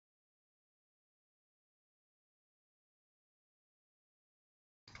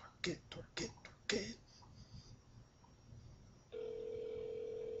it, twerk it, twerk it.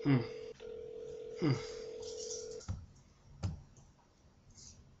 Hmm. Hmm.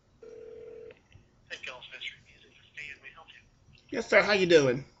 Yes, sir. How you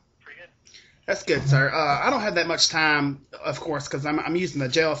doing? Pretty good. That's good, sir. I don't have that much time, of course, because I'm using the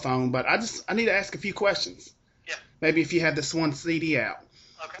jail phone. But I need to ask a few questions. Yeah. Maybe if you had this one CD out.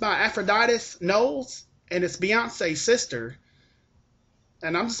 Okay. By Aphrodite Knowles, and it's Beyonce's sister.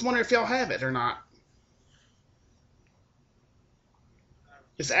 And I'm just wondering if y'all have it or not.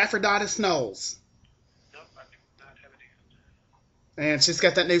 It's Aphrodite Knowles. Nope, I do not have it either. And she's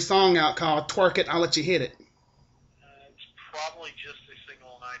got that new song out called Twerk It, I'll Let You Hit It. It's probably just a single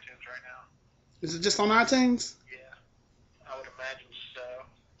on iTunes right now. Is it just on iTunes? Yeah, I would imagine so.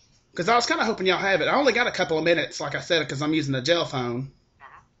 Because I was kind of hoping y'all have it. I only got a couple of minutes, like I said, because I'm using the jail phone.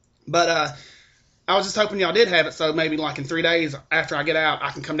 But I was just hoping y'all did have it, so maybe like in 3 days after I get out,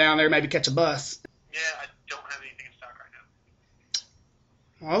 I can come down there, maybe catch a bus. Yeah, I don't have anything in stock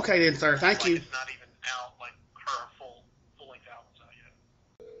right now. Okay then, sir. Thank you. It's not even out, like her full-length album's out yet.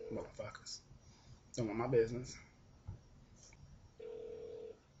 Motherfuckers. Don't want my business.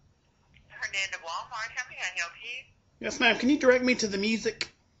 Hernando Walmart, how may I help you? Yes, ma'am. Can you direct me to the music?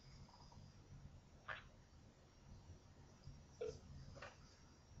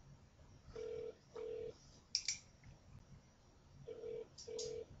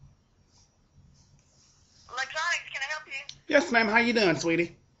 Electronics, can I help you? Yes, ma'am. How you doing,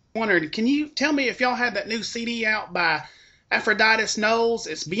 sweetie? Wondered, can you tell me if y'all had that new CD out by Aphrodite Knowles?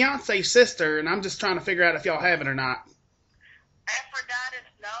 It's Beyonce's sister, and I'm just trying to figure out if y'all have it or not. Aphrodite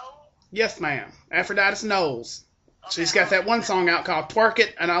Snow? Yes, ma'am. Aphrodite Knowles. Okay, She's got that one song out called Twerk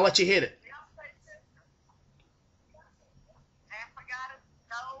It, and I'll Let You Hit It. Beyonce's sister? Aphrodite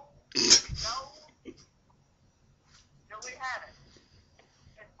Snow? No? Do we have it?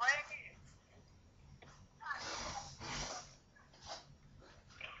 It's brand new.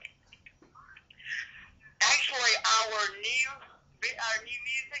 Actually, our new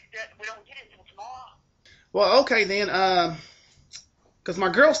music, that we don't get it until tomorrow. Well, okay then. Because my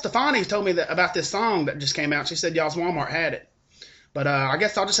girl Stefani told me that about this song that just came out. She said y'all's Walmart had it. But I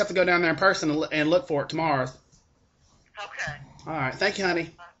guess I'll just have to go down there in person and look for it tomorrow. Okay. All right. Thank you,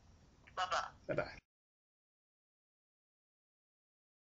 honey. Bye-bye. Bye-bye.